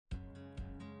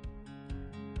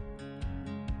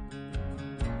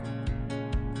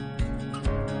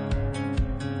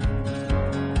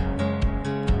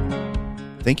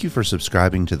Thank you for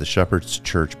subscribing to the Shepherd's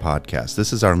Church podcast.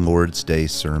 This is our Lord's Day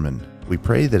sermon. We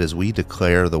pray that as we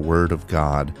declare the Word of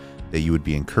God, that you would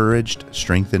be encouraged,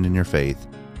 strengthened in your faith,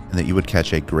 and that you would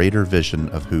catch a greater vision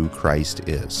of who Christ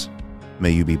is.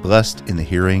 May you be blessed in the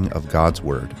hearing of God's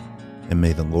Word, and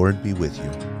may the Lord be with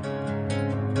you.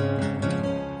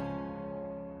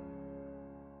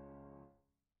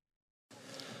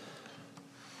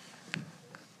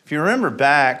 If you remember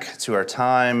back to our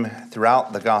time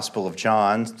throughout the Gospel of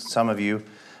John, some of you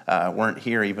weren't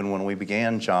here even when we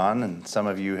began John, and some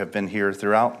of you have been here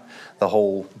throughout the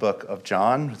whole book of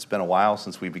John. It's been a while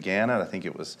since we began it. I think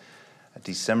it was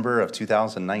December of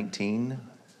 2019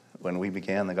 when we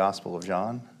began the Gospel of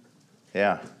John.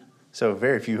 Yeah, so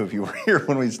very few of you were here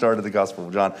when we started the Gospel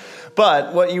of John.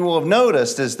 But what you will have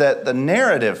noticed is that the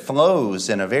narrative flows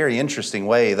in a very interesting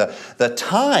way. The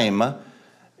time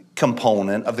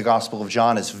component of the Gospel of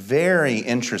John is very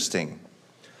interesting.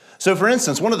 So, for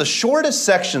instance, one of the shortest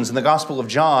sections in the Gospel of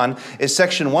John is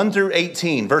section 1 through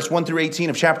 18, verse 1 through 18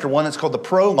 of chapter 1. That's called the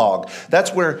prologue.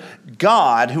 That's where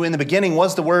God, who in the beginning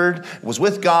was the Word, was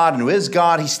with God and who is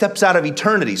God, he steps out of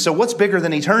eternity. So what's bigger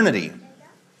than eternity?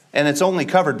 And it's only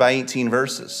covered by 18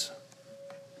 verses.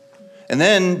 And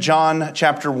then John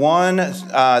chapter 1,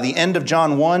 the end of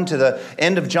John 1 to the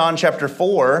end of John chapter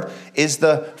 4 is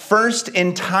the first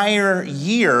entire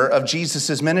year of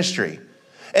Jesus' ministry.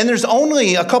 And there's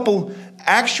only a couple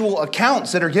actual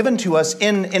accounts that are given to us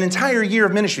in an entire year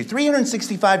of ministry.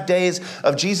 365 days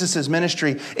of Jesus'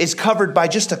 ministry is covered by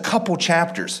just a couple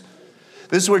chapters.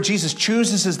 This is where Jesus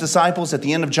chooses his disciples at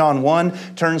the end of John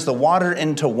 1, turns the water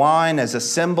into wine as a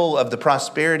symbol of the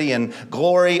prosperity and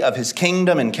glory of his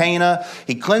kingdom in Cana.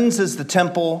 He cleanses the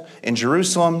temple in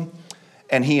Jerusalem,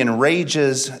 and he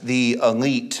enrages the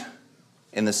elite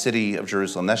in the city of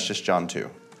Jerusalem. That's just John 2.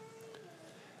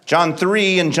 John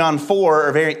 3 and John 4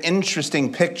 are very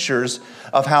interesting pictures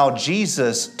of how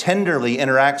Jesus tenderly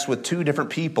interacts with two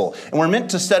different people. And we're meant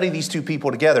to study these two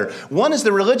people together. One is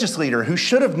the religious leader who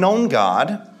should have known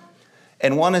God,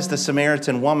 and one is the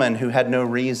Samaritan woman who had no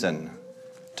reason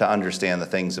to understand the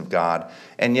things of God.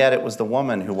 And yet it was the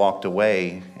woman who walked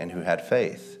away and who had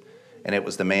faith. And it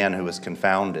was the man who was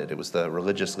confounded. It was the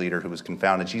religious leader who was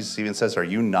confounded. Jesus even says, "Are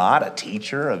you not a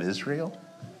teacher of Israel?"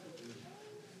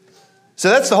 So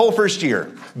that's the whole first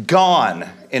year, gone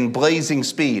in blazing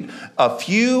speed. A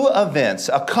few events,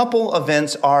 a couple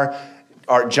events are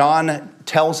John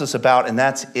tells us about, and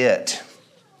that's it.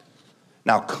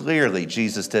 Now, clearly,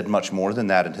 Jesus did much more than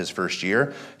that in his first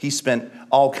year. He spent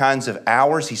all kinds of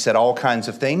hours. He said all kinds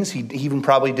of things. He even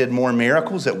probably did more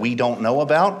miracles that we don't know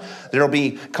about. There'll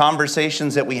be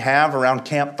conversations that we have around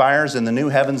campfires in the new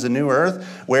heavens and new earth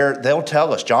where they'll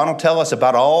tell us, John will tell us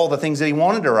about all the things that he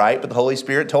wanted to write, but the Holy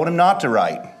Spirit told him not to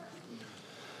write.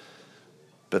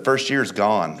 But first year's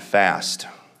gone fast.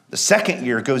 The second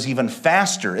year goes even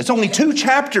faster. It's only 2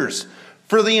 chapters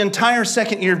for the entire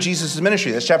second year of Jesus'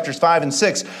 ministry. That's chapters 5 and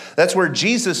 6. That's where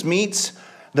Jesus meets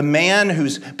the man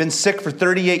who's been sick for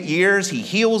 38 years. He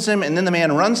heals him, and then the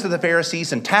man runs to the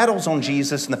Pharisees and tattles on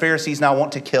Jesus, and the Pharisees now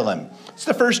want to kill him. It's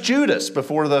the first Judas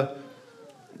before the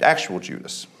actual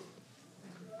Judas.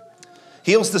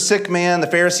 Heals the sick man. The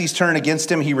Pharisees turn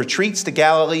against him. He retreats to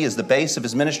Galilee as the base of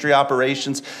his ministry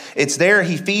operations. It's there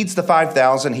he feeds the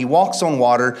 5,000. He walks on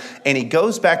water, and he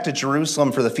goes back to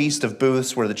Jerusalem for the Feast of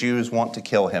Booths where the Jews want to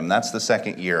kill him. That's the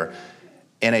second year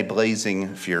in a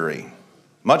blazing fury.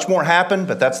 Much more happened,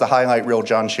 but that's the highlight reel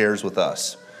John shares with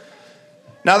us.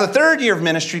 Now, the third year of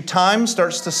ministry, time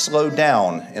starts to slow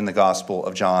down in the Gospel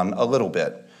of John a little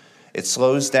bit. It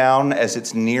slows down as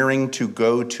it's nearing to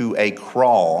go to a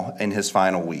crawl in his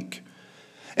final week.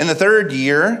 In the third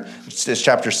year, which is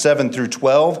chapters 7 through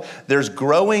 12, there's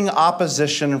growing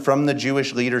opposition from the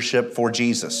Jewish leadership for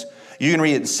Jesus. You can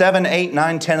read it in 7, 8,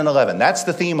 9, 10, and 11. That's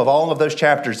the theme of all of those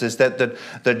chapters, is that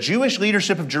the Jewish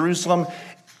leadership of Jerusalem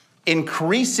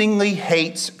increasingly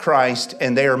hates Christ,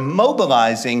 and they are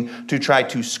mobilizing to try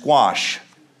to squash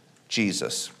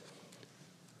Jesus.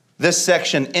 This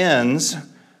section ends.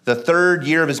 The third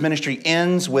year of his ministry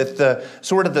ends with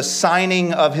the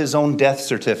signing of his own death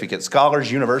certificate.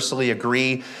 Scholars universally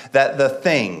agree that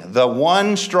the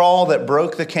one straw that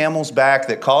broke the camel's back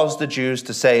that caused the Jews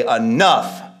to say,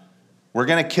 "Enough, we're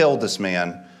going to kill this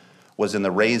man," was in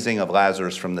the raising of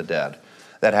Lazarus from the dead.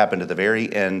 That happened at the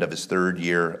very end of his third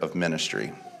year of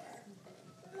ministry.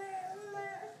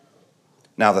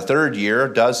 Now, the third year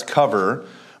does cover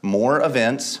more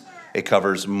events. It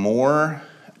covers more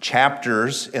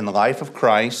chapters in the life of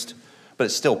Christ, but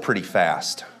it's still pretty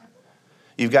fast.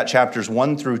 You've got chapters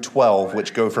 1 through 12,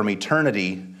 which go from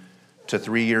eternity to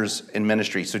 3 years in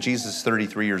ministry. So Jesus is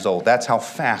 33 years old. That's how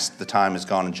fast the time has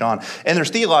gone in John. And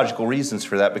there's theological reasons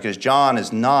for that, because John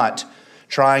is not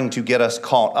trying to get us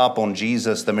caught up on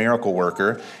Jesus, the miracle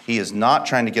worker. He is not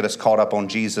trying to get us caught up on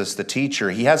Jesus, the teacher.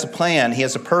 He has a plan, he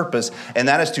has a purpose, and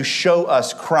that is to show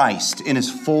us Christ in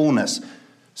his fullness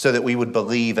so that we would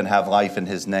believe and have life in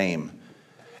his name.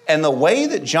 And the way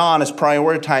that John is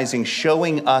prioritizing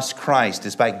showing us Christ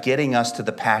is by getting us to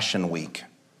the Passion Week.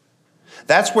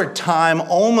 That's where time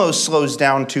almost slows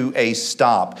down to a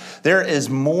stop. There is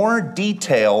more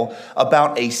detail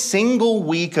about a single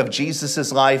week of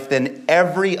Jesus' life than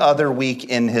every other week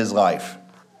in his life.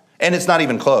 And it's not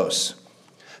even close.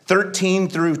 13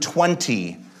 through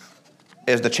 20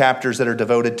 is the chapters that are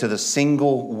devoted to the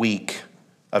single week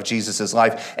of Jesus'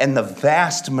 life. And the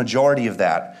vast majority of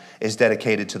that is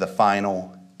dedicated to the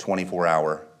final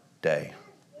 24-hour day.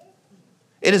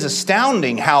 It is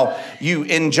astounding how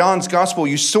in John's gospel,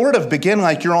 you sort of begin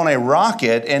like you're on a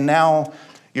rocket, and now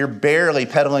you're barely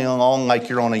pedaling along like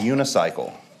you're on a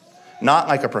unicycle. Not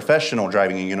like a professional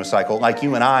driving a unicycle, like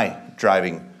you and I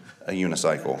driving a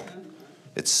unicycle.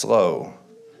 It's slow.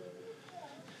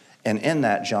 And in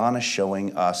that, John is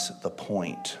showing us the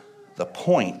point. The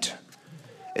point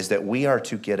is that we are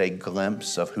to get a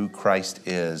glimpse of who Christ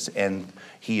is, and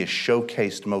he is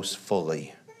showcased most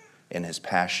fully in his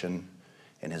passion,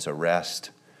 in his arrest,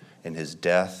 in his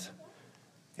death,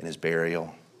 in his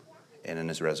burial, and in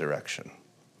his resurrection.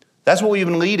 That's what we've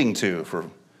been leading to for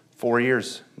 4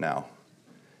 years now,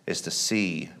 is to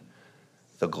see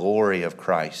the glory of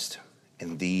Christ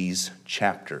in these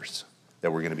chapters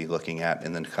that we're going to be looking at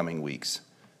in the coming weeks.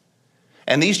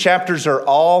 And these chapters are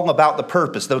all about the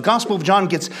purpose. The Gospel of John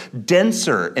gets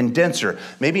denser and denser.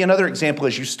 Maybe another example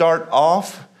is you start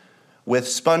off with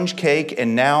sponge cake,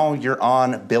 and now you're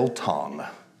on biltong.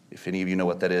 If any of you know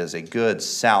what that is, a good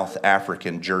South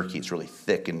African jerky. It's really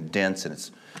thick and dense, and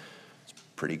it's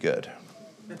pretty good.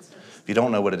 If you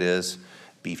don't know what it is,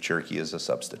 beef jerky is a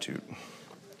substitute.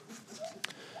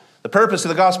 The purpose of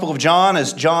the Gospel of John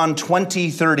is John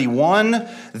 20:31.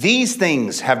 These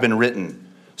things have been written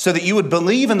so that you would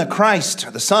believe in the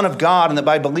Christ, the Son of God, and that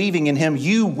by believing in him,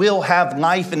 you will have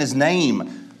life in his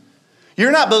name.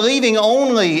 You're not believing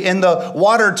only in the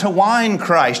water to wine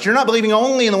Christ. You're not believing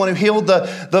only in the one who healed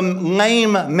the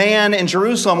lame man in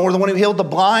Jerusalem, or the one who healed the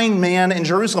blind man in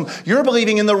Jerusalem. You're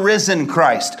believing in the risen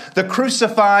Christ, the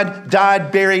crucified,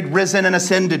 died, buried, risen, and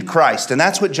ascended Christ. And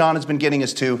that's what John has been getting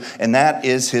us to, and that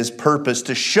is his purpose,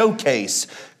 to showcase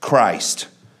Christ.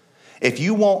 If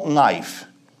you want life,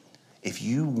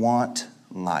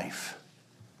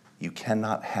 you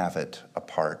cannot have it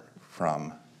apart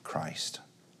from Christ.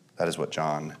 That is what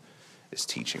John is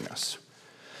teaching us.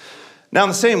 Now, in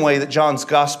the same way that John's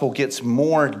gospel gets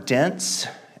more dense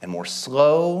and more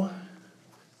slow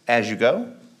as you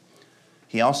go,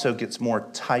 he also gets more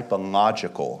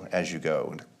typological as you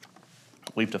go.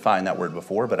 We've defined that word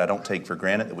before, but I don't take for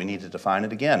granted that we need to define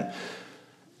it again.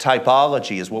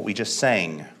 Typology is what we just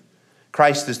sang.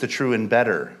 Christ is the true and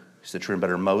better. He's the true and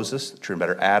better Moses, the true and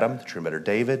better Adam, the true and better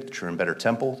David, the true and better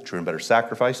temple, the true and better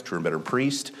sacrifice, the true and better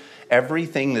priest.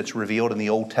 Everything that's revealed in the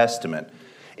Old Testament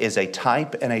is a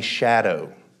type and a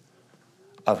shadow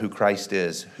of who Christ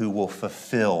is, who will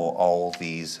fulfill all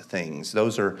these things.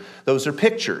 Those are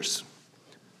pictures.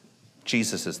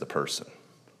 Jesus is the person.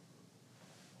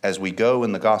 As we go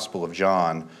in the Gospel of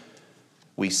John,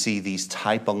 we see these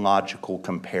typological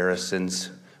comparisons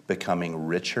becoming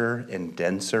richer and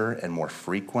denser and more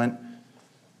frequent,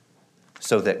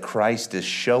 so that Christ is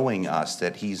showing us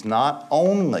that he's not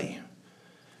only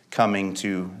coming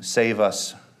to save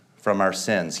us from our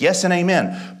sins. Yes and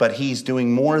amen, but he's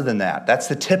doing more than that. That's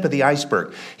the tip of the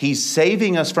iceberg. He's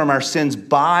saving us from our sins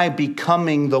by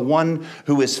becoming the one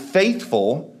who is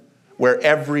faithful where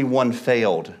everyone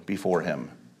failed before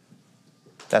him.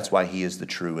 That's why he is the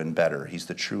true and better. He's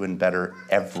the true and better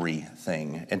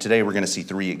everything. And today we're going to see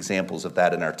 3 examples of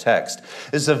that in our text.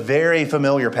 This is a very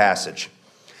familiar passage.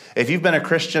 If you've been a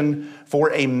Christian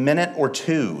for a minute or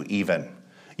two even,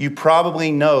 you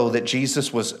probably know that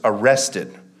Jesus was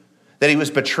arrested, that he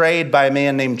was betrayed by a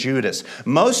man named Judas.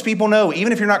 Most people know,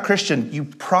 even if you're not Christian, you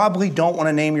probably don't want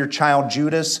to name your child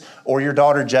Judas or your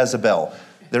daughter Jezebel.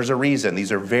 There's a reason.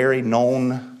 These are very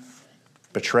known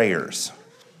betrayers.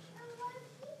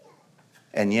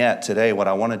 And yet, today, what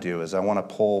I want to do is I want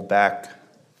to pull back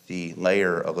the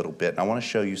layer a little bit, and I want to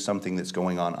show you something that's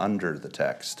going on under the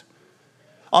text.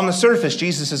 On the surface,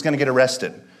 Jesus is going to get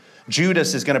arrested.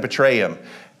 Judas is going to betray him.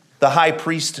 The high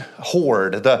priest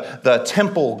horde, the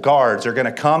temple guards are going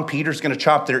to come. Peter's going to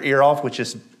chop their ear off, which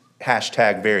is #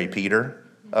 very Peter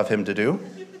of him to do.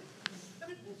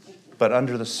 But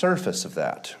under the surface of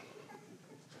that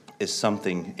is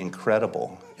something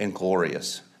incredible and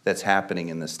glorious that's happening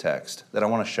in this text that I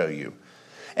want to show you.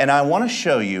 And I want to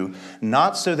show you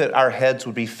not so that our heads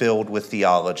would be filled with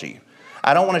theology.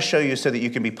 I don't want to show you so that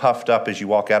you can be puffed up as you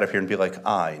walk out of here and be like,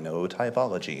 I know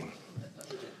typology.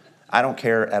 I don't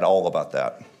care at all about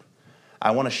that. I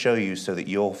want to show you so that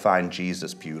you'll find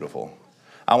Jesus beautiful.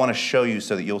 I want to show you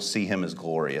so that you'll see him as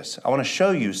glorious. I want to show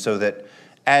you so that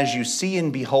as you see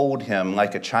and behold him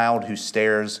like a child who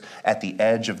stares at the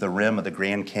edge of the rim of the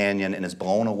Grand Canyon and is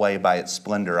blown away by its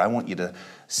splendor, I want you to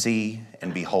see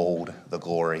and behold the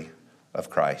glory of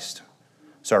Christ.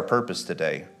 So our purpose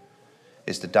today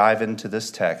is to dive into this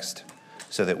text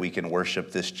so that we can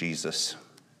worship this Jesus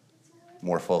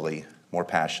more fully, more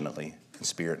passionately, in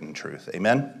spirit and truth.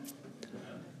 Amen?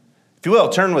 If you will,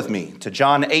 turn with me to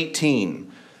John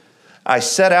 18. I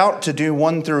set out to do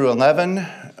 1 through 11,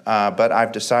 but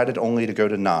I've decided only to go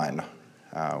to 9,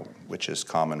 which is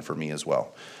common for me as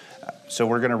well. So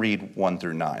we're going to read 1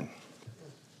 through 9.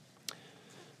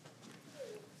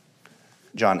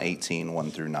 John 18,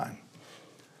 1 through 9.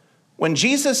 When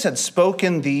Jesus had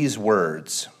spoken these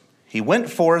words, he went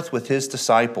forth with his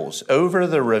disciples over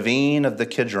the ravine of the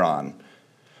Kidron,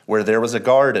 where there was a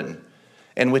garden,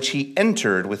 in which he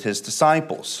entered with his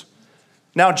disciples.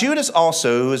 Now Judas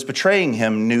also, who was betraying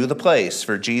him, knew the place,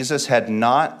 for Jesus had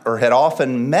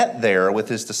often met there with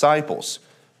his disciples.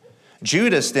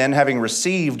 Judas then, having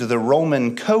received the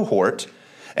Roman cohort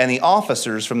and the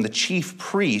officers from the chief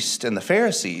priest and the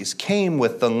Pharisees, came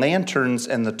with the lanterns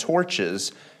and the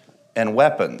torches and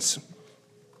weapons.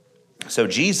 So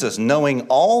Jesus, knowing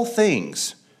all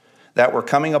things that were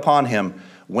coming upon him,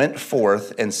 went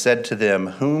forth and said to them,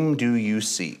 "Whom do you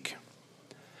seek?"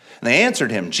 And they answered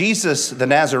him, "Jesus the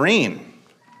Nazarene."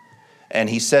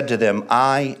 And he said to them,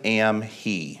 "I am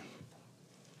he."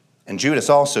 And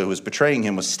Judas also, who was betraying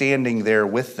him, was standing there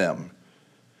with them.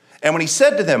 And when he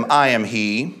said to them, "I am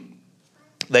he,"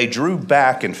 they drew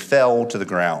back and fell to the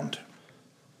ground.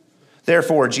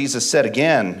 Therefore Jesus said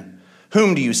again,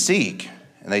 "Whom do you seek?"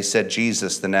 And they said,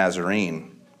 "Jesus the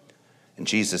Nazarene." And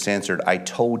Jesus answered, "I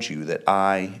told you that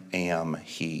I am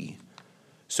he.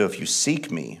 So if you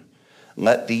seek me,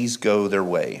 let these go their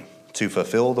way, to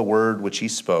fulfill the word which he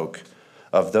spoke.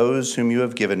 Of those whom you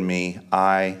have given me,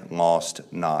 I lost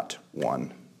not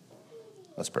one."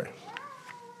 Let's pray.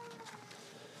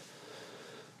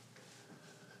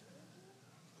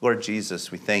 Lord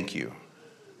Jesus, we thank you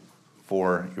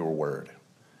for your word.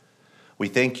 We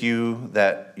thank you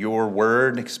that your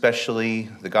word, especially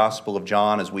the Gospel of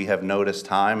John, as we have noticed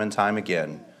time and time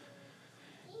again,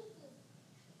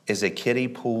 is a kiddie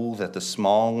pool that the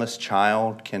smallest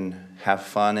child can have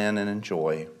fun in and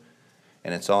enjoy.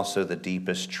 And it's also the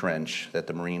deepest trench that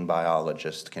the marine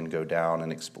biologist can go down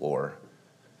and explore.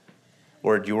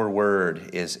 Lord, your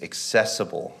word is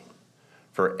accessible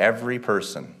for every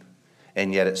person,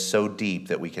 and yet it's so deep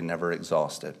that we can never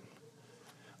exhaust it.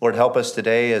 Lord, help us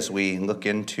today as we look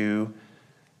into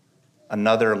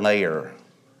another layer,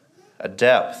 a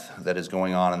depth that is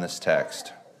going on in this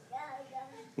text.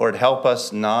 Lord, help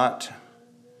us not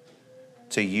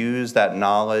to use that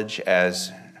knowledge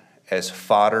as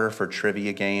fodder for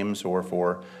trivia games or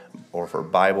for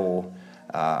Bible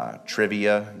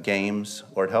trivia games.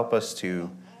 Lord, help us to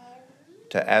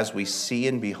as we see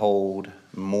and behold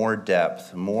more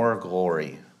depth, more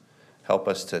glory, help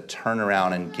us to turn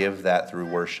around and give that through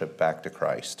worship back to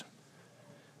Christ.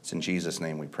 It's in Jesus'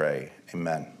 name we pray.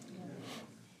 Amen.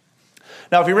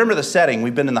 Now, if you remember the setting,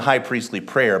 we've been in the high priestly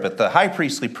prayer, but the high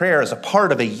priestly prayer is a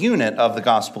part of a unit of the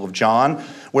Gospel of John,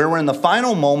 where we're in the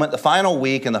final moment, the final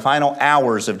week, and the final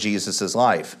hours of Jesus'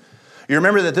 life. You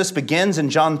remember that this begins in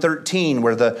John 13,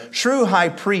 where the true high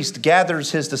priest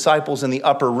gathers his disciples in the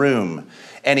upper room,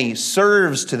 and he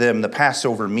serves to them the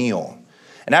Passover meal.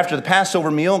 And after the Passover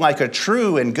meal, like a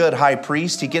true and good high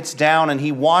priest, he gets down and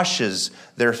he washes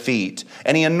their feet,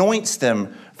 and he anoints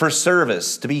them for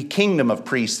service, to be kingdom of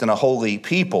priests and a holy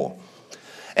people.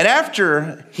 And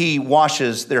after he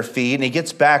washes their feet and he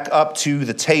gets back up to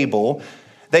the table,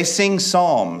 they sing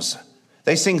psalms.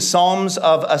 They sing psalms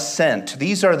of ascent.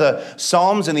 These are the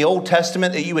psalms in the Old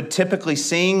Testament that you would typically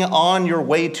sing on your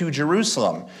way to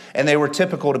Jerusalem. And they were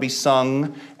typical to be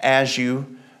sung as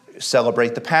you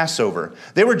celebrate the Passover.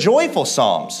 They were joyful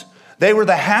psalms. They were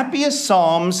the happiest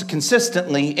psalms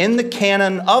consistently in the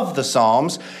canon of the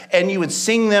Psalms, and you would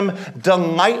sing them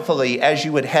delightfully as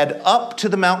you would head up to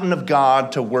the mountain of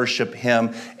God to worship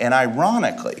him. And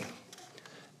ironically,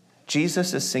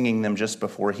 Jesus is singing them just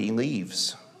before he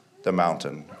leaves the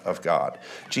mountain of God.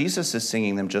 Jesus is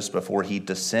singing them just before he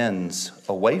descends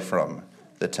away from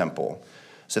the temple.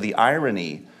 So the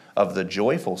irony of the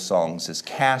joyful songs is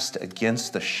cast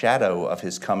against the shadow of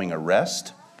his coming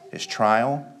arrest, his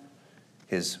trial,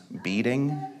 his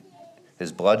beating,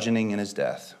 his bludgeoning, and his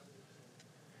death.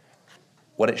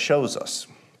 What it shows us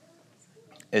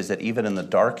is that even in the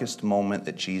darkest moment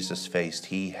that Jesus faced,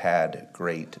 he had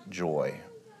great joy.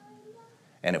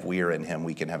 And if we are in him,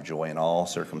 we can have joy in all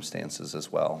circumstances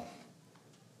as well.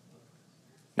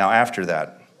 Now, after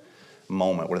that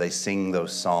moment where they sing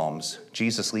those psalms,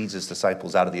 Jesus leads his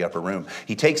disciples out of the upper room.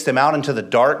 He takes them out into the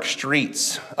dark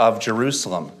streets of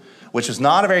Jerusalem, which is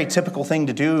not a very typical thing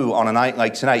to do on a night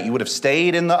like tonight. You would have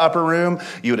stayed in the upper room.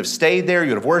 You would have stayed there.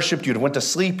 You would have worshiped. You would have went to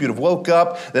sleep. You would have woke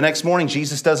up. The next morning,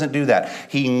 Jesus doesn't do that.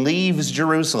 He leaves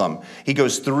Jerusalem. He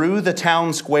goes through the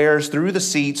town squares, through the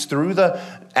seats, through the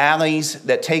alleys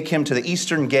that take him to the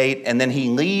eastern gate, and then he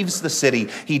leaves the city.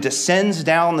 He descends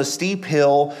down the steep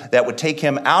hill that would take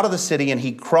him out of the city, and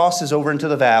he crosses over into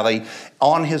the valley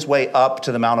on his way up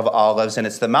to the Mount of Olives, and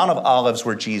it's the Mount of Olives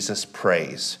where Jesus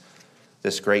prays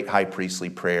this great high priestly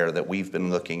prayer that we've been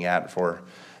looking at for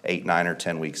 8, 9, or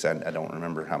 10 weeks. I don't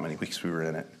remember how many weeks we were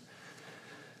in it.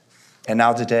 And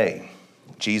now today,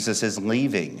 Jesus is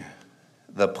leaving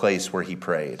the place where he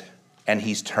prayed, and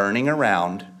he's turning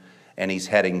around, and he's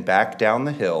heading back down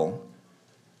the hill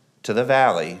to the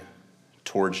valley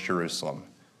towards Jerusalem,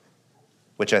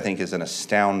 which I think is an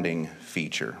astounding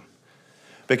feature.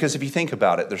 Because if you think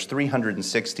about it, there's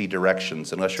 360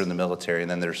 directions, unless you're in the military, and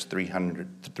then there's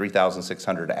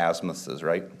 3,600 azimuths,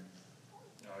 right?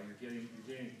 No, you're getting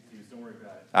confused. Don't worry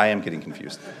about it. I am getting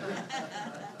confused.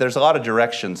 There's a lot of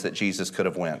directions that Jesus could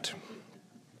have went.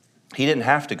 He didn't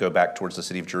have to go back towards the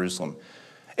city of Jerusalem.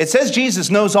 It says Jesus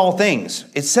knows all things.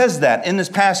 It says that in this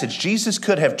passage. Jesus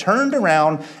could have turned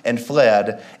around and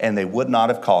fled, and they would not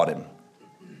have caught him.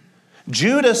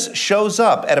 Judas shows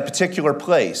up at a particular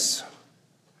place.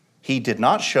 He did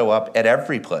not show up at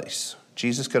every place.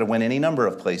 Jesus could have went any number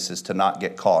of places to not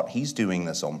get caught. He's doing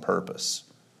this on purpose.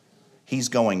 He's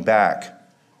going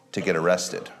back to get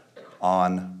arrested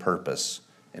on purpose,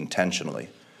 intentionally.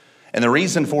 And the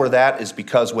reason for that is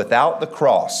because without the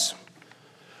cross,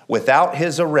 without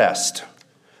his arrest,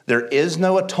 there is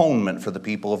no atonement for the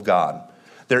people of God.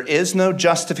 There is no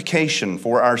justification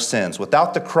for our sins.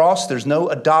 Without the cross, there's no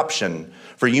adoption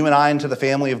for you and I into the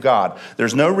family of God.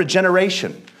 There's no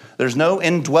regeneration. There's no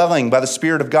indwelling by the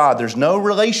Spirit of God. There's no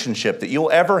relationship that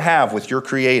you'll ever have with your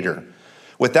Creator.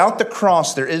 Without the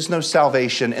cross, there is no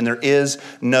salvation and there is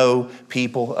no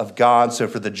people of God. So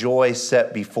for the joy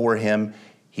set before him,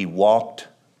 he walked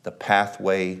the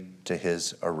pathway to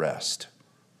his arrest.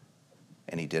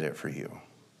 And he did it for you.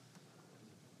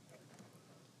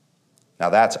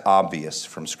 Now that's obvious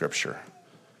from Scripture,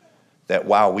 that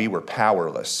while we were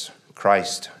powerless,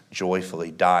 Christ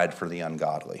joyfully died for the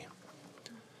ungodly.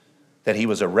 That he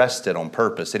was arrested on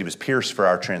purpose, that he was pierced for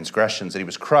our transgressions, that he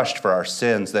was crushed for our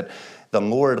sins, that the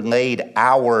Lord laid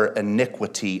our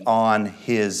iniquity on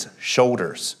his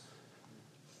shoulders.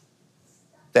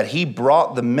 That he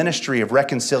brought the ministry of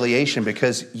reconciliation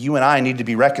because you and I need to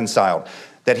be reconciled.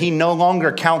 That he no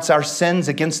longer counts our sins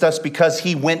against us because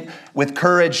he went with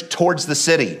courage towards the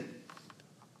city.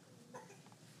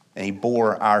 And he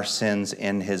bore our sins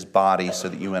in his body so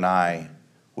that you and I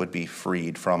would be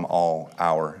freed from all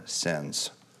our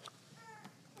sins.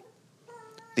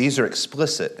 These are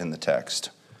explicit in the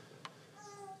text.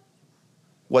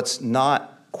 What's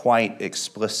not quite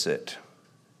explicit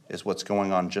is what's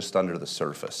going on just under the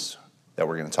surface that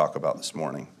we're going to talk about this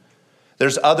morning.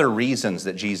 There's other reasons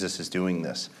that Jesus is doing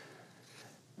this.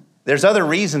 There's other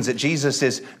reasons that Jesus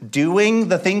is doing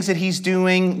the things that he's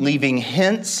doing, leaving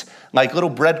hints like little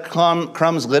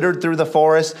breadcrumbs littered through the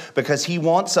forest, because he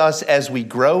wants us, as we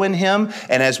grow in him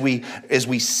and as we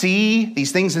see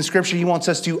these things in Scripture, he wants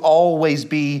us to always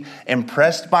be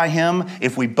impressed by him.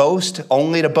 If we boast,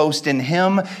 only to boast in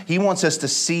him. He wants us to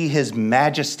see his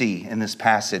majesty in this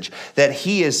passage, that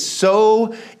he is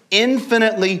so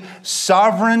infinitely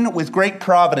sovereign with great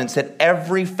providence that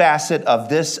every facet of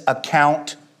this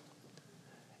account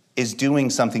is doing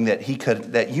something that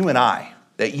you and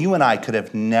I could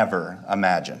have never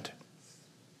imagined.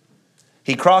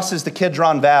 He crosses the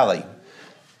Kidron Valley.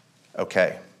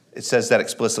 Okay, it says that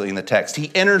explicitly in the text.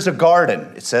 He enters a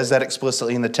garden. It says that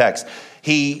explicitly in the text.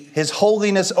 His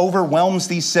holiness overwhelms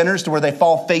these sinners to where they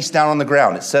fall face down on the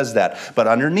ground. It says that. But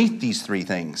underneath these three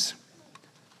things,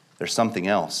 there's something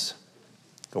else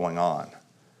going on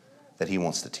that he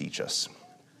wants to teach us.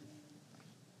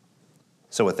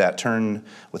 So with that, turn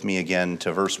with me again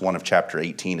to verse 1 of chapter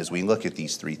 18 as we look at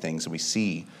these three things and we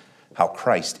see how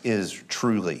Christ is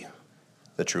truly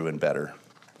the true and better.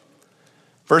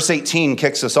 Verse 18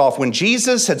 kicks us off. When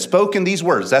Jesus had spoken these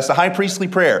words, that's the high priestly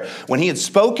prayer. When he had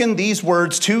spoken these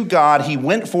words to God, he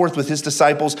went forth with his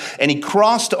disciples and he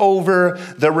crossed over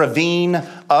the ravine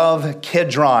of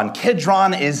Kidron.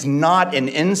 Kidron is not an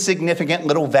insignificant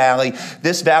little valley.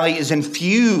 This valley is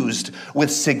infused with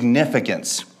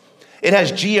significance. It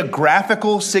has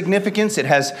geographical significance, it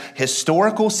has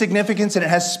historical significance, and it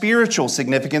has spiritual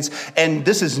significance. And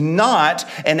this is not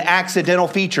an accidental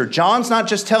feature. John's not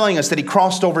just telling us that he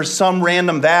crossed over some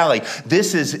random valley.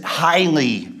 This is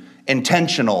highly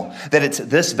intentional, that it's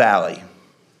this valley,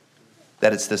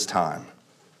 that it's this time.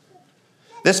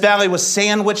 This valley was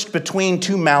sandwiched between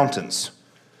two mountains.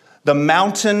 The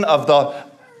mountain of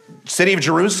the city of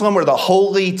Jerusalem, where the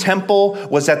holy temple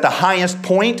was at the highest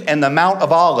point, and the Mount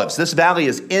of Olives. This valley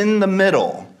is in the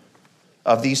middle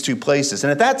of these two places.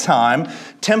 And at that time,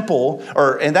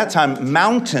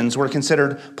 mountains were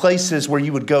considered places where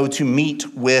you would go to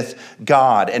meet with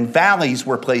God. And valleys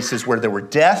were places where there were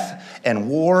death and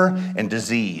war and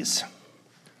disease.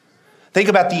 Think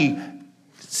about the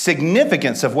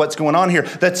significance of what's going on here.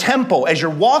 The temple, as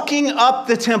you're walking up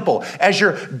the temple, as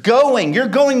you're going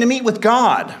to meet with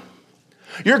God.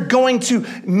 You're going to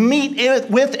meet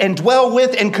with and dwell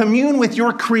with and commune with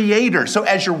your Creator. So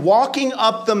as you're walking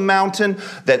up the mountain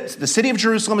that the city of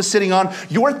Jerusalem is sitting on,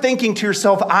 you're thinking to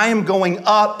yourself, I am going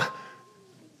up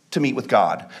to meet with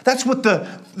God. That's what the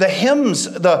hymns,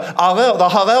 the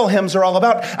Hallel hymns are all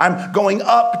about. I'm going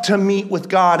up to meet with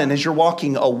God. And as you're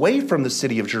walking away from the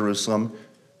city of Jerusalem,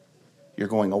 you're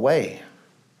going away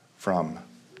from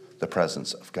the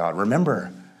presence of God.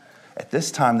 Remember, at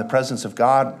this time, the presence of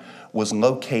God was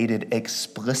located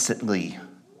explicitly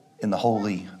in the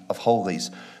Holy of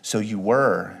Holies. So you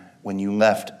were, when you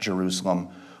left Jerusalem,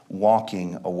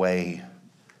 walking away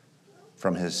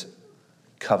from his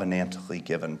covenantally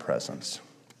given presence.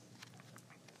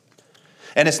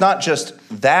 And it's not just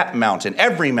that mountain.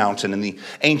 Every mountain in the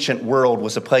ancient world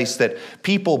was a place that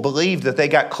people believed that they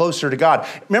got closer to God.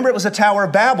 Remember, it was a Tower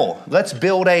of Babel. Let's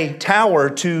build a tower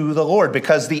to the Lord,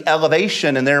 because the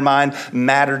elevation in their mind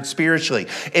mattered spiritually.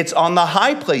 It's on the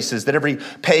high places that every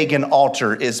pagan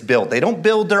altar is built. They don't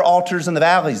build their altars in the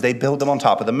valleys. They build them on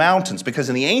top of the mountains, because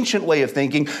in the ancient way of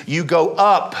thinking, you go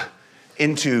up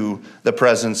into the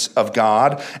presence of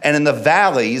God, and in the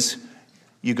valleys,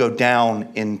 you go down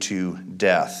into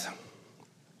death.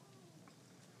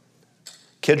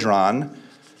 Kidron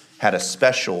had a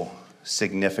special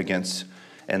significance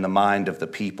in the mind of the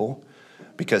people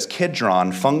because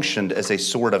Kidron functioned as a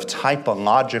sort of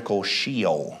typological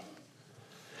Sheol.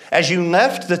 As you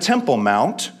left the Temple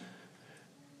Mount,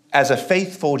 as a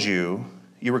faithful Jew,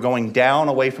 you were going down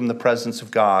away from the presence of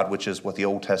God, which is what the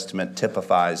Old Testament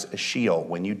typifies as Sheol.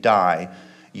 When you die,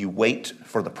 you wait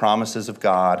for the promises of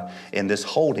God in this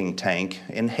holding tank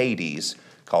in Hades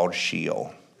called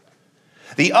Sheol.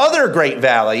 The other great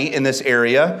valley in this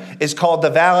area is called the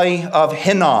Valley of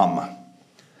Hinnom.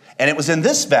 And it was in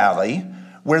this valley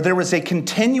where there was a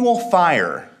continual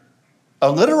fire,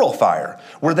 a literal fire,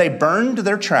 where they burned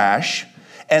their trash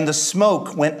and the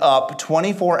smoke went up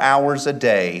 24 hours a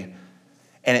day,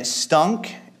 and it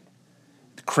stunk.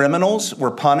 Criminals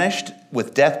were punished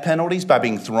with death penalties by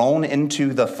being thrown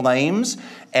into the flames.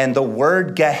 And the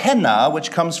word Gehenna,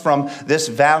 which comes from this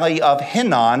valley of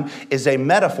Hinnom, is a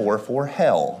metaphor for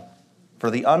hell, for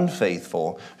the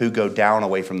unfaithful who go down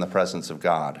away from the presence of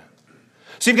God.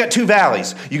 So you've got two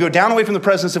valleys. You go down away from the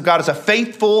presence of God as a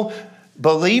faithful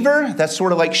believer, that's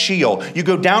sort of like Sheol. You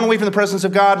go down away from the presence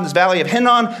of God in this valley of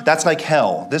Hinnom, that's like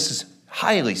hell. This is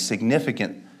highly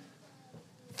significant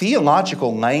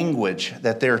theological language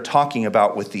that they're talking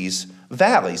about with these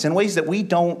valleys in ways that we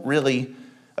don't really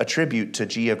attribute to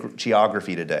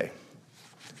geography today.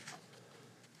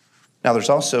 Now,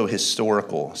 there's also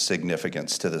historical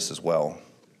significance to this as well.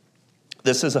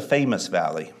 This is a famous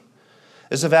valley.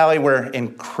 This is a valley where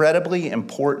incredibly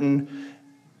important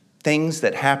things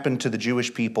that happened to the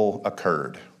Jewish people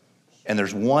occurred. And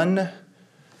there's one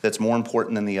that's more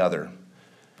important than the other.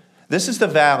 This is the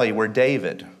valley where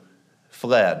David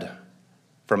fled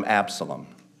from Absalom.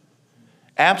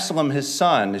 Absalom, his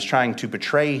son, is trying to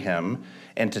betray him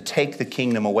and to take the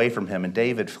kingdom away from him. And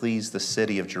David flees the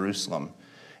city of Jerusalem,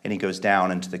 and he goes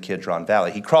down into the Kidron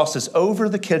Valley. He crosses over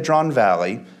the Kidron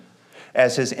Valley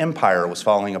as his empire was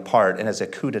falling apart and as a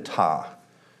coup d'etat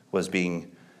was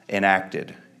being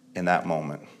enacted in that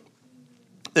moment.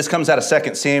 This comes out of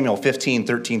 2 Samuel 15,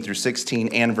 13 through 16,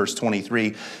 and verse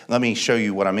 23. Let me show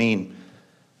you what I mean.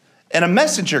 And a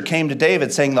messenger came to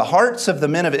David saying, "The hearts of the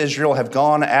men of Israel have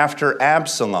gone after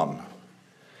Absalom."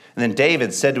 And then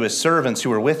David said to his servants who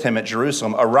were with him at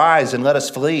Jerusalem, "Arise and let us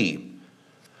flee.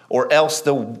 or else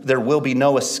there will be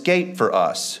no escape for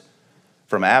us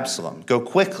from Absalom. Go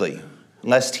quickly,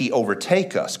 lest he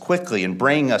overtake us quickly and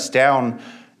bring us down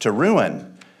to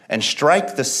ruin and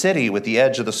strike the city with the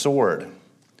edge of the sword."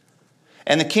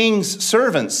 And the king's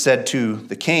servants said to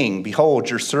the king, "Behold,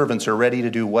 your servants are ready to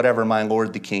do whatever my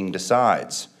lord the king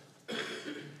decides."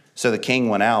 So the king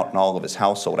went out and all of his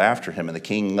household after him, and the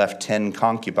king left 10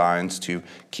 concubines to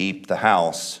keep the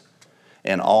house.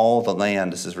 And all the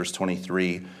land, this is verse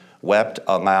 23, wept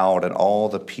aloud, and all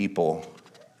the people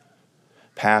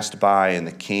passed by, and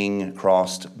the king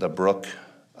crossed the brook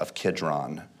of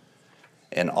Kidron,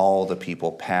 and all the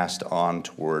people passed on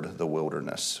toward the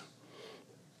wilderness.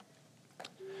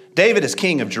 David is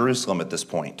king of Jerusalem at this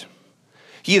point.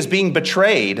 He is being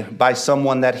betrayed by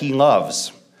someone that he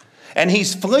loves. And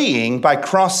he's fleeing by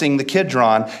crossing the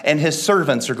Kidron, and his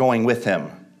servants are going with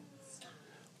him.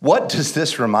 What does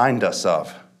this remind us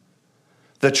of?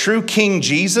 The true King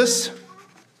Jesus,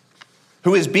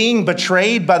 who is being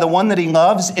betrayed by the one that he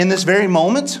loves in this very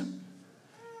moment,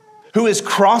 who is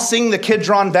crossing the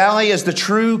Kidron Valley as the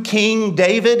true King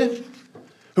David,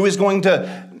 who is going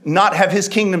to not have his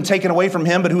kingdom taken away from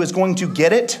him, but who is going to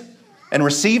get it and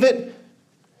receive it.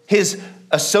 His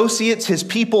associates, his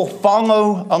people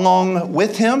follow along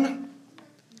with him.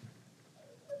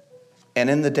 And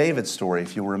in the David story,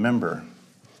 if you'll remember,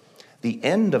 the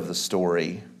end of the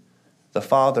story, the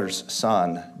father's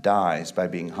son dies by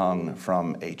being hung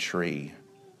from a tree.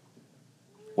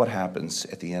 What happens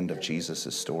at the end of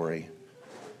Jesus' story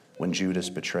when Judas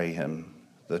betrays him?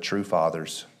 The true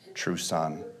father's true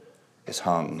son is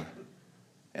hung,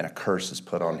 and a curse is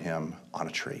put on him on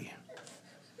a tree.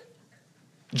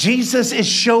 Jesus is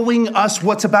showing us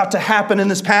what's about to happen in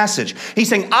this passage. He's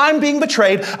saying, I'm being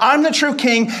betrayed, I'm the true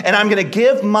king, and I'm going to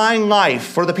give my life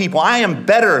for the people. I am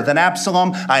better than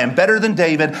Absalom, I am better than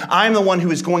David. I'm the one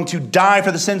who is going to die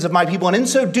for the sins of my people, and in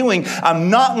so doing, I'm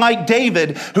not like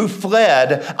David who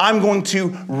fled. I'm going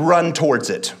to run towards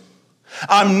it.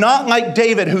 I'm not like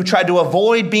David who tried to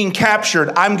avoid being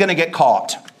captured. I'm going to get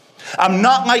caught. I'm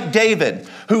not like David,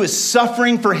 who is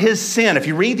suffering for his sin. If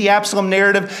you read the Absalom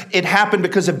narrative, it happened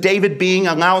because of David being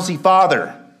a lousy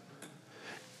father.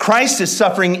 Christ is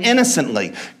suffering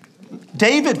innocently.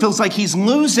 David feels like he's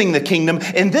losing the kingdom.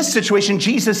 In this situation,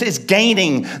 Jesus is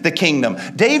gaining the kingdom.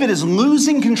 David is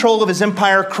losing control of his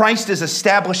empire. Christ is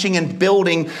establishing and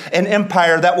building an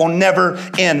empire that will never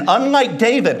end. Unlike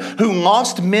David, who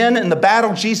lost men in the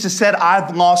battle, Jesus said,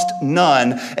 I've lost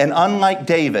none. And unlike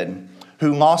David,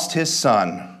 who lost his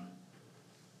son,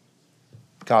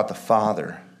 God the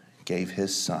Father gave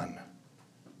his son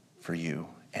for you,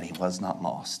 and he was not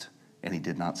lost, and he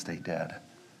did not stay dead.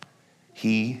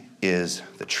 He is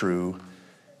the true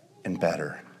and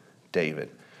better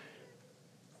David.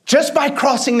 Just by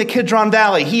crossing the Kidron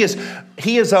Valley, he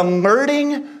is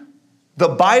alerting the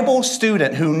Bible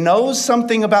student who knows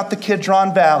something about the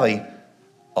Kidron Valley.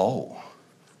 Oh,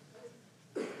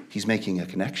 he's making a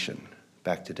connection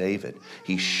back to David.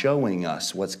 He's showing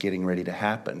us what's getting ready to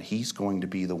happen. He's going to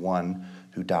be the one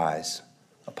who dies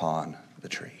upon the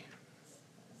tree.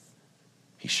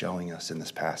 He's showing us in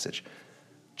this passage,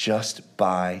 just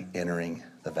by entering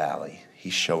the valley,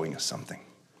 he's showing us something.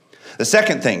 The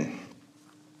second thing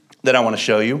that I want to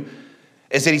show you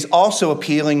is that he's also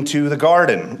appealing to the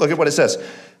garden. Look at what it says.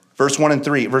 Verse 1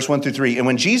 through 3. And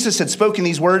when Jesus had spoken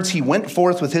these words, he went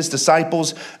forth with his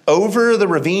disciples over the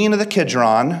ravine of the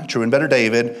Kidron, true and better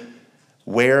David,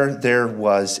 where there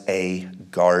was a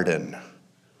garden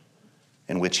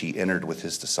in which he entered with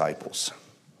his disciples.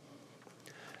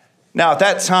 Now, at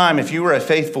that time, if you were a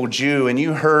faithful Jew and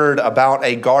you heard about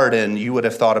a garden, you would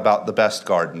have thought about the best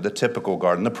garden, the typical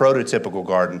garden, the prototypical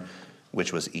garden,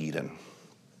 which was Eden.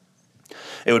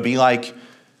 It would be like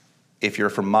if you're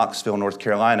from Mocksville, North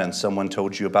Carolina, and someone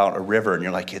told you about a river, and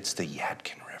you're like, it's the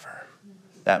Yadkin River,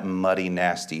 that muddy,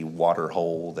 nasty water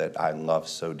hole that I love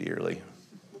so dearly.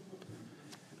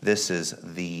 This is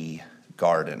the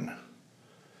garden.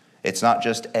 It's not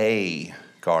just a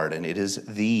garden, it is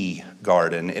the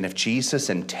garden. And if Jesus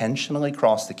intentionally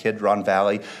crossed the Kidron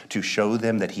Valley to show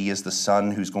them that he is the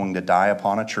son who's going to die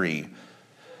upon a tree,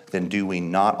 then do we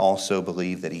not also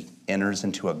believe that he enters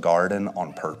into a garden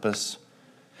on purpose?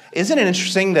 Isn't it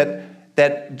interesting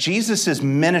that Jesus'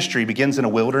 ministry begins in a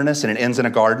wilderness and it ends in a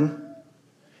garden?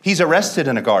 He's arrested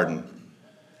in a garden.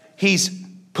 He's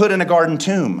put in a garden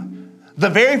tomb. The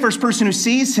very first person who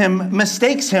sees him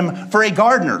mistakes him for a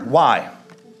gardener. Why?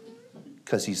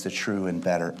 Because he's the true and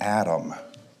better Adam.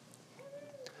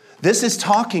 This is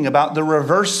talking about the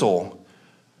reversal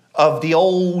of the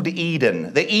old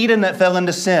Eden, the Eden that fell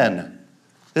into sin.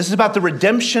 This is about the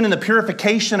redemption and the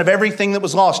purification of everything that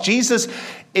was lost. Jesus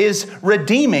is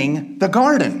redeeming the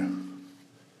garden.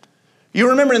 You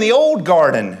remember in the old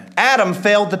garden, Adam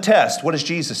failed the test. What does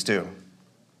Jesus do?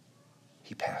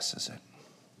 He passes it.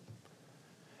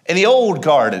 In the old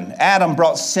garden, Adam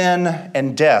brought sin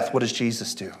and death. What does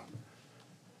Jesus do?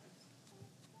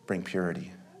 Bring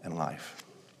purity and life.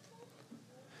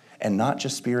 And not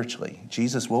just spiritually.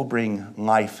 Jesus will bring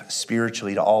life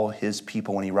spiritually to all his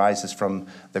people when he rises from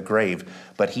the grave.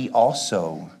 But he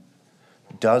also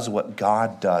does what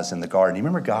God does in the garden. You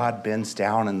remember God bends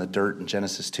down in the dirt in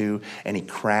Genesis 2 and he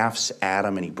crafts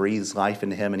Adam and he breathes life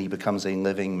into him and he becomes a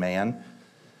living man?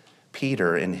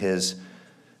 Peter, in his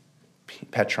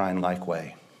Petrine-like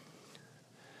way,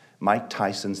 Mike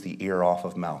Tyson's the ear off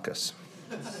of Malchus.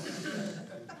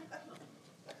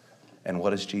 And what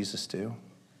does Jesus do?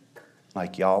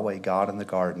 Like Yahweh God in the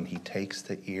garden, he takes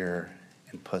the ear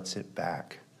and puts it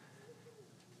back,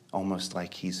 almost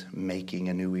like he's making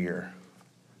a new ear.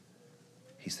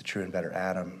 He's the true and better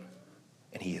Adam,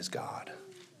 and he is God,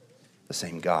 the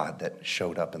same God that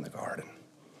showed up in the garden.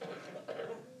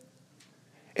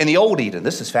 In the old Eden,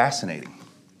 this is fascinating.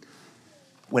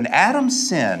 When Adam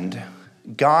sinned,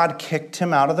 God kicked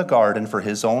him out of the garden for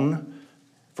his own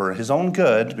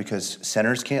good, because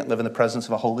sinners can't live in the presence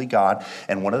of a holy God.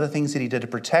 And one of the things that he did to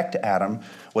protect Adam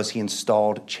was he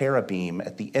installed cherubim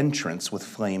at the entrance with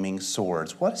flaming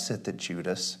swords. What is it that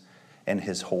Judas and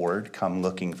his horde come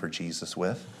looking for Jesus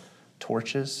with?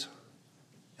 Torches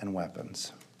and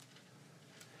weapons.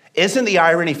 Isn't the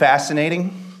irony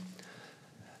fascinating?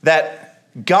 That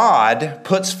God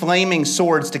puts flaming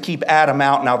swords to keep Adam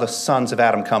out. Now the sons of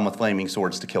Adam come with flaming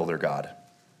swords to kill their God.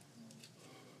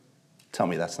 Tell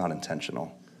me that's not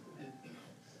intentional.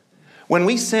 When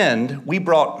we sinned, we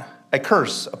brought a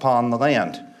curse upon the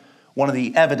land. One of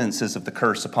the evidences of the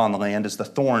curse upon the land is the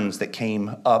thorns that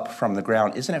came up from the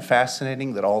ground. Isn't it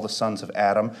fascinating that all the sons of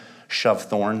Adam shoved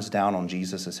thorns down on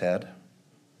Jesus' head?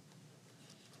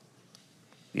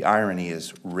 The irony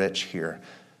is rich here.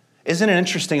 Isn't it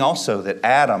interesting also that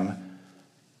Adam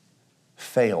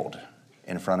failed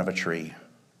in front of a tree,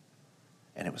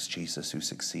 and it was Jesus who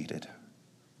succeeded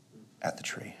at the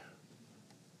tree?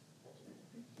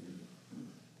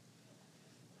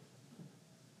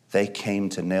 They came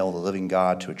to nail the living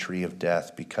God to a tree of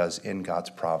death because in God's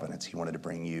providence, he wanted to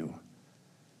bring you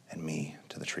and me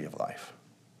to the tree of life.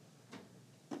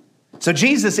 So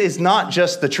Jesus is not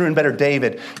just the true and better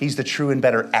David, he's the true and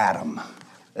better Adam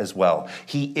as well.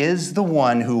 He is the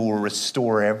one who will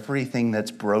restore everything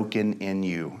that's broken in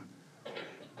you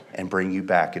and bring you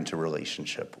back into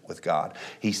relationship with God.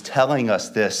 He's telling us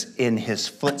this in his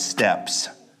footsteps.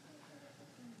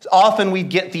 Often we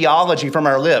get theology from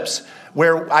our lips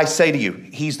where I say to you,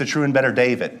 he's the true and better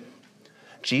David.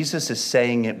 Jesus is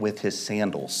saying it with his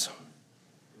sandals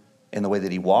in the way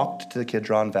that he walked to the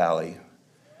Kidron Valley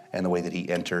and the way that he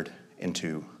entered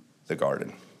into the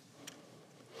garden.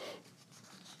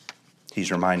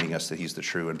 He's reminding us that he's the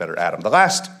true and better Adam. The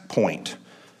last point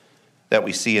that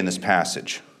we see in this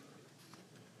passage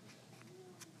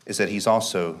is that he's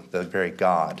also the very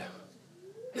God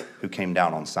who came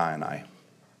down on Sinai.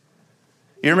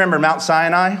 You remember Mount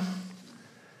Sinai?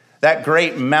 That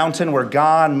great mountain where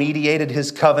God mediated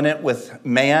his covenant with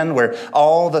man, where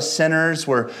all the sinners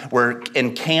were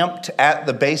encamped at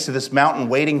the base of this mountain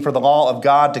waiting for the law of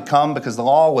God to come because the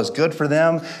law was good for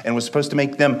them and was supposed to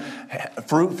make them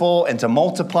fruitful and to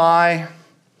multiply.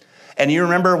 And you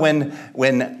remember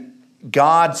when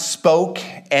God spoke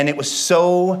and it was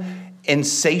so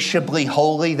insatiably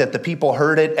holy that the people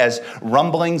heard it as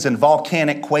rumblings and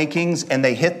volcanic quakings, and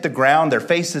they hit the ground, their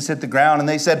faces hit the ground, and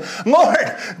they said,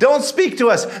 "Lord, don't speak to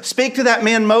us. Speak to that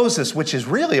man Moses," which is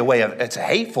really it's a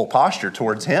hateful posture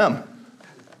towards him.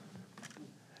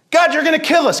 God, you're going to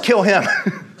kill us. Kill him.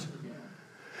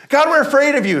 God, we're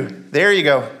afraid of you. There you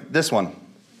go. This one.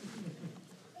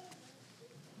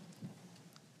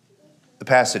 The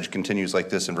passage continues like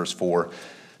this in verse 4.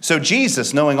 So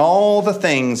Jesus, knowing all the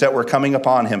things that were coming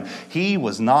upon him, he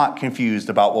was not confused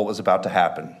about what was about to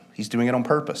happen. He's doing it on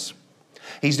purpose.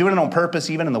 He's doing it on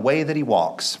purpose even in the way that he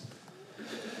walks.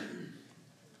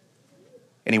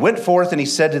 And he went forth and he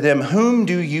said to them, "Whom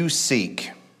do you seek?"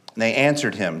 And they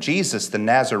answered him, "Jesus the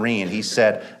Nazarene." He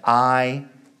said, "I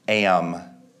am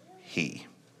he."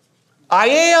 I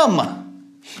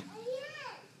am.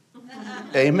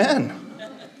 Amen.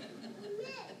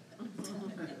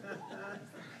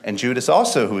 And Judas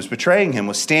also, who was betraying him,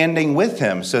 was standing with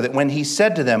him, so that when he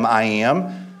said to them, "I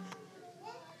am,"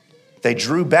 they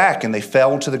drew back and they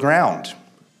fell to the ground.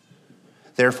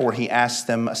 Therefore he asked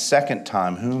them a second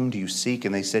time, "Whom do you seek?"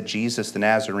 And they said, "Jesus the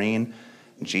Nazarene."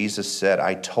 Jesus said,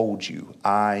 I told you,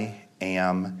 I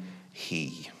am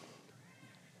he.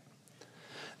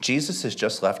 Jesus has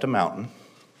just left a mountain.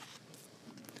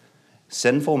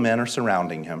 Sinful men are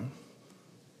surrounding him.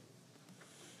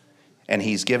 And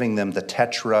he's giving them the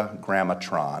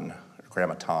tetragrammaton.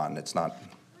 Grammaton, it's not,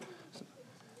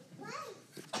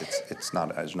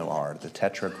 there's no R. The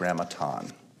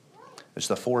tetragrammaton. It's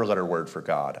the four-letter word for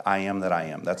God. I am that I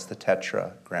am. That's the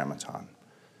tetragrammaton.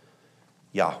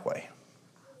 Yahweh.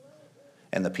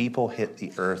 And the people hit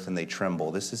the earth and they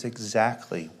tremble. This is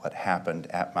exactly what happened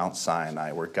at Mount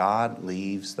Sinai, where God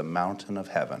leaves the mountain of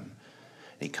heaven.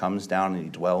 He comes down and he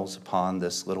dwells upon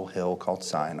this little hill called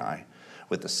Sinai,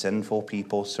 with the sinful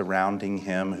people surrounding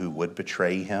him who would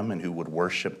betray him and who would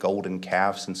worship golden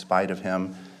calves in spite of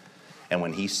him. And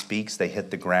when he speaks, they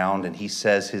hit the ground, and he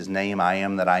says his name, I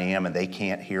am that I am, and they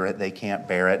can't hear it, they can't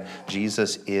bear it.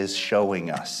 Jesus is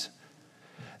showing us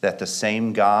that the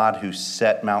same God who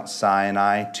set Mount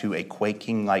Sinai to a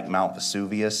quaking like Mount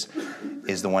Vesuvius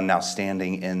is the one now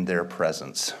standing in their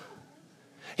presence.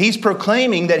 He's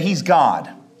proclaiming that he's God.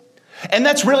 And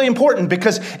that's really important,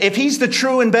 because if he's the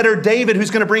true and better David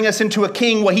who's going to bring us into a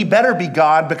king, well, he better be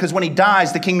God, because when he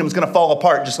dies, the kingdom's going to fall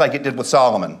apart just like it did with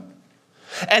Solomon.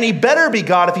 And he better be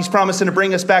God if he's promising to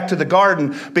bring us back to the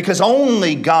garden, because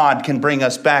only God can bring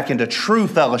us back into true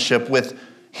fellowship with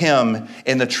him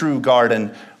in the true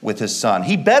garden with his son.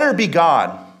 He better be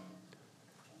God.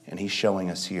 And he's showing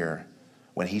us here,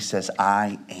 when he says,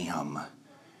 I am,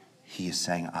 he is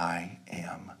saying, I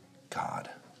am God.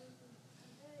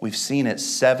 We've seen it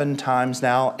 7 times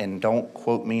now, and don't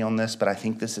quote me on this, but I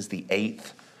think this is the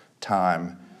 8th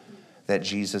time that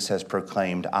Jesus has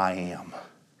proclaimed, I am.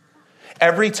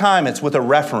 Every time it's with a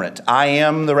referent. I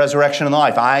am the resurrection and the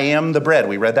life. I am the bread.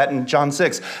 We read that in John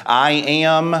 6. I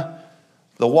am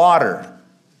the water.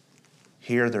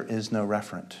 Here there is no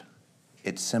referent.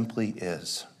 It simply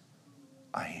is,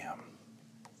 I am.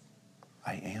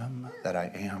 I am that I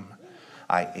am.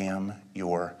 I am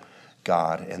your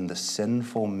God. And the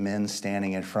sinful men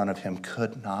standing in front of him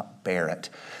could not bear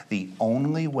it. The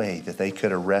only way that they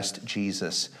could arrest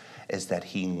Jesus is that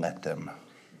he let them.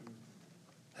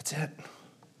 That's it.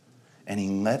 And he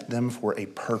let them for a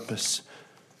purpose,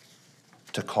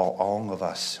 to call all of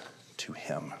us to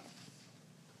him.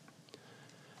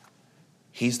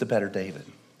 He's the better David.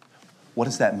 What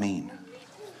does that mean?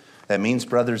 That means,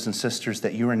 brothers and sisters,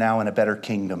 that you are now in a better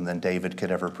kingdom than David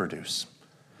could ever produce.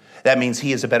 That means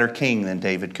he is a better king than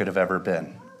David could have ever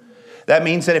been. That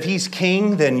means that if he's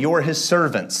king, then you're his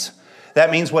servants. That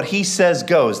means what he says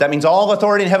goes. That means all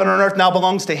authority in heaven and on earth now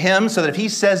belongs to him, so that if he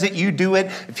says it, you do it.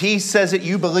 If he says it,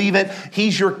 you believe it.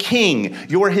 He's your king.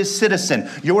 You're his citizen.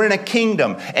 You're in a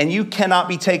kingdom, and you cannot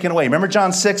be taken away. Remember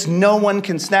John 6, no one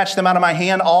can snatch them out of my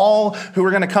hand. All who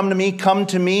are going to come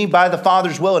to me by the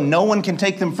Father's will, and no one can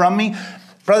take them from me.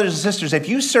 Brothers and sisters, if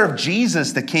you serve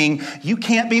Jesus the King, you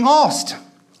can't be lost.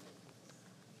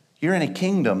 You're in a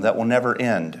kingdom that will never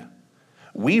end.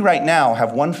 We right now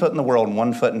have one foot in the world and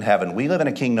one foot in heaven. We live in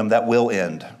a kingdom that will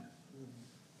end.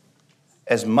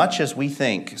 As much as we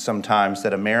think sometimes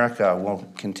that America will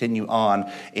continue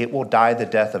on, it will die the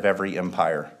death of every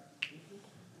empire.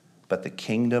 But the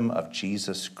kingdom of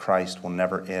Jesus Christ will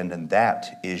never end, and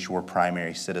that is your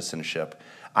primary citizenship.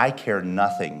 I care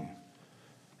nothing,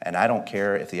 and I don't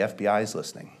care if the FBI is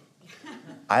listening.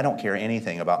 I don't care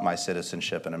anything about my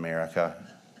citizenship in America,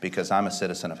 because I'm a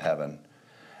citizen of heaven.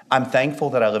 I'm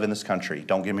thankful that I live in this country,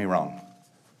 don't get me wrong.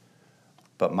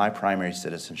 But my primary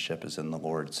citizenship is in the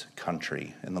Lord's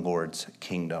country, in the Lord's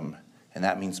kingdom. And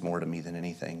that means more to me than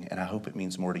anything. And I hope it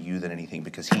means more to you than anything,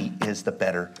 because he is the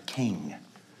better king.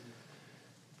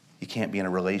 You can't be in a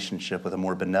relationship with a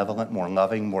more benevolent, more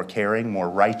loving, more caring, more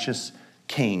righteous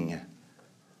king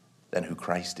than who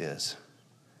Christ is.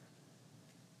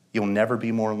 You'll never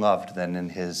be more loved than in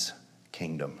his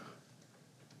kingdom.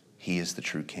 He is the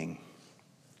true king.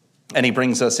 And he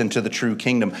brings us into the true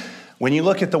kingdom. When you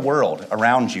look at the world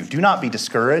around you, do not be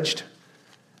discouraged.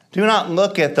 Do not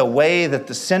look at the way that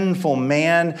the sinful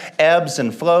man ebbs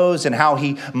and flows and how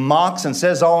he mocks and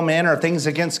says all manner of things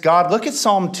against God. Look at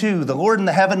Psalm 2. The Lord in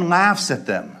the heaven laughs at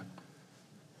them.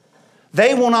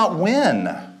 They will not win.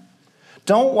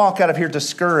 Don't walk out of here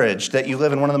discouraged that you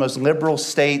live in one of the most liberal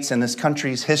states in this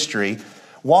country's history.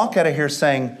 Walk out of here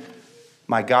saying,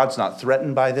 my God's not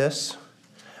threatened by this.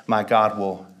 My God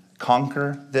will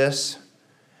conquer this,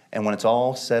 and when it's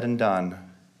all said and done,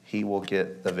 he will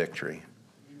get the victory.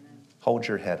 Hold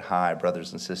your head high,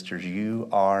 brothers and sisters. You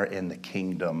are in the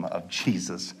kingdom of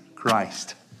Jesus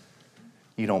Christ.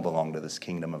 You don't belong to this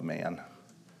kingdom of man.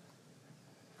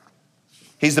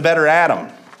 He's the better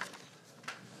Adam.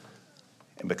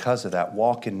 And because of that,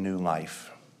 walk in new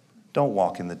life. Don't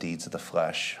walk in the deeds of the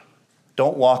flesh.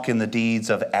 Don't walk in the deeds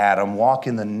of Adam. Walk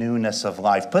in the newness of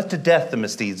life. Put to death the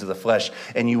misdeeds of the flesh,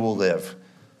 and you will live.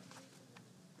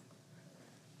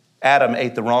 Adam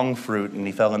ate the wrong fruit, and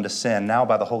he fell into sin. Now,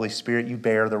 by the Holy Spirit, you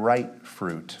bear the right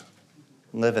fruit.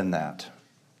 Live in that.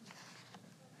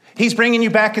 He's bringing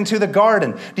you back into the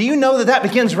garden. Do you know that that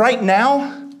begins right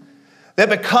now? That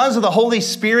because of the Holy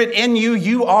Spirit in you,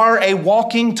 you are a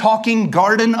walking, talking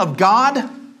garden of God?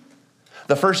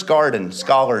 The first garden,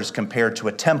 scholars compare to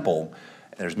a temple.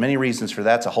 There's many reasons for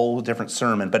that. It's a whole different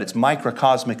sermon, but it's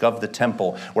microcosmic of the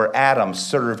temple where Adam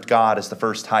served God as the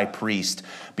first high priest.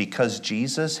 Because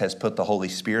Jesus has put the Holy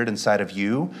Spirit inside of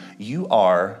you, you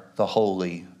are the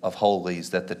Holy of Holies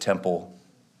that the temple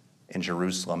in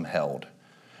Jerusalem held.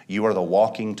 You are the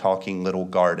walking, talking little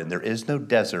garden. There is no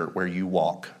desert where you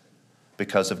walk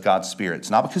because of God's Spirit.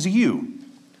 It's not because of you.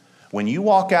 When you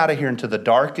walk out of here into the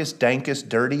darkest, dankest,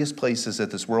 dirtiest places that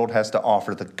this world has to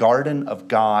offer, the garden of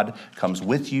God comes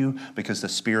with you because the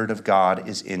Spirit of God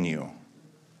is in you.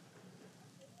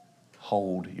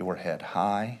 Hold your head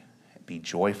high, be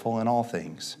joyful in all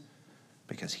things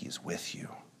because he is with you.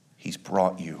 He's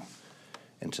brought you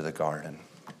into the garden.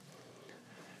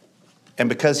 And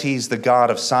because he's the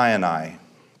God of Sinai,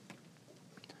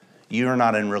 you are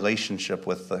not in relationship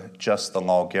with just the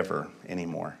lawgiver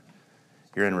anymore.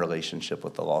 You're in relationship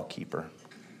with the lawkeeper.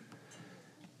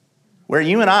 Where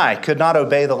you and I could not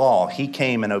obey the law, he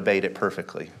came and obeyed it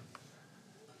perfectly.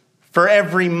 For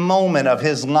every moment of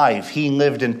his life, he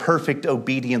lived in perfect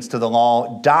obedience to the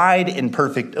law, died in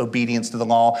perfect obedience to the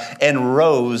law, and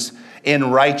rose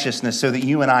in righteousness so that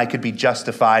you and I could be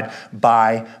justified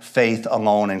by faith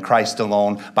alone in Christ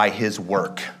alone, by his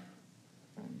work.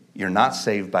 You're not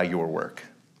saved by your work.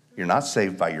 You're not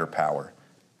saved by your power.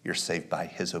 You're saved by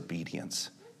his obedience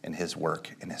and his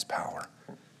work and his power.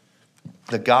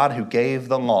 The God who gave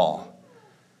the law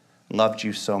loved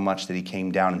you so much that he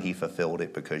came down and he fulfilled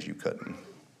it because you couldn't.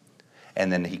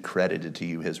 And then he credited to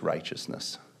you his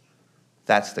righteousness.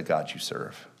 That's the God you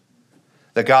serve.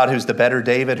 The God who's the better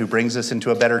David, who brings us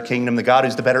into a better kingdom. The God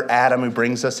who's the better Adam, who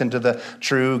brings us into the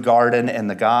true garden. And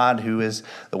the God who is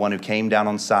the one who came down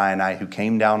on Sinai, who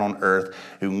came down on earth,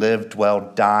 who lived,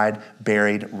 dwelled, died,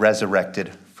 buried,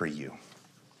 resurrected for you.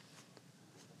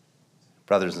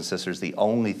 Brothers and sisters, the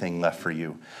only thing left for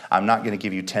you, I'm not going to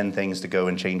give you 10 things to go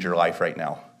and change your life right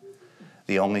now.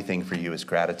 The only thing for you is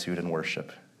gratitude and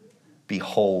worship.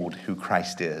 Behold who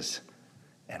Christ is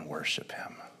and worship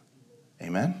him.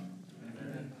 Amen?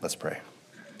 Let's pray.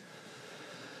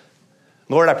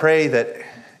 Lord, I pray that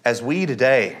as we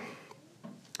today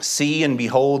see and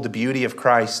behold the beauty of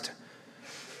Christ,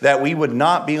 that we would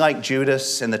not be like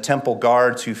Judas and the temple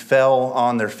guards who fell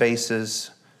on their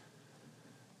faces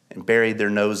and buried their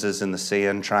noses in the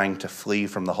sand trying to flee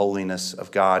from the holiness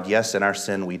of God. Yes, in our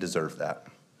sin, we deserve that.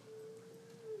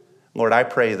 Lord, I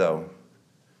pray, though,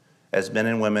 as men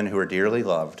and women who are dearly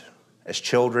loved, as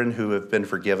children who have been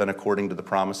forgiven according to the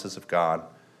promises of God,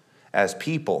 as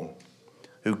people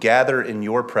who gather in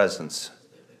your presence,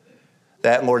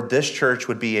 that, Lord, this church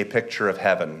would be a picture of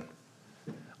heaven.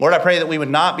 Lord, I pray that we would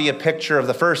not be a picture of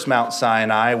the first Mount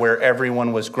Sinai where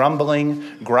everyone was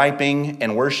grumbling, griping,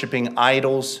 and worshiping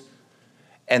idols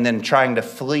and then trying to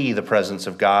flee the presence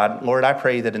of God. Lord, I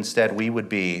pray that instead we would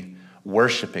be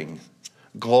worshiping,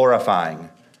 glorifying,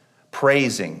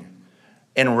 praising,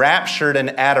 enraptured in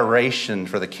adoration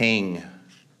for the King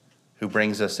who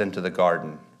brings us into the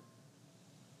garden,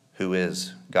 who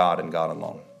is God and God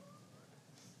alone.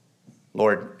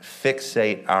 Lord,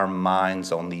 fixate our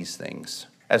minds on these things.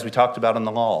 As we talked about in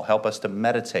the law, help us to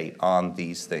meditate on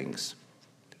these things.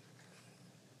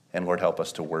 And Lord, help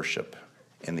us to worship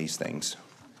in these things.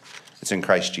 It's in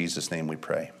Christ Jesus' name we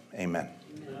pray. Amen.